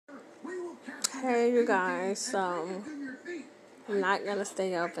Hey, you guys. I'm not gonna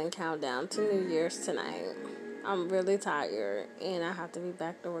stay up and count down to New Year's tonight. I'm really tired and I have to be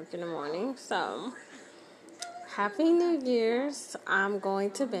back to work in the morning. So, happy New Year's. I'm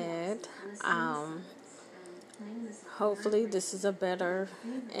going to bed. Um, Hopefully, this is a better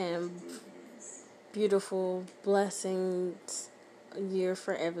and beautiful blessings year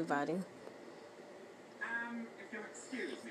for everybody.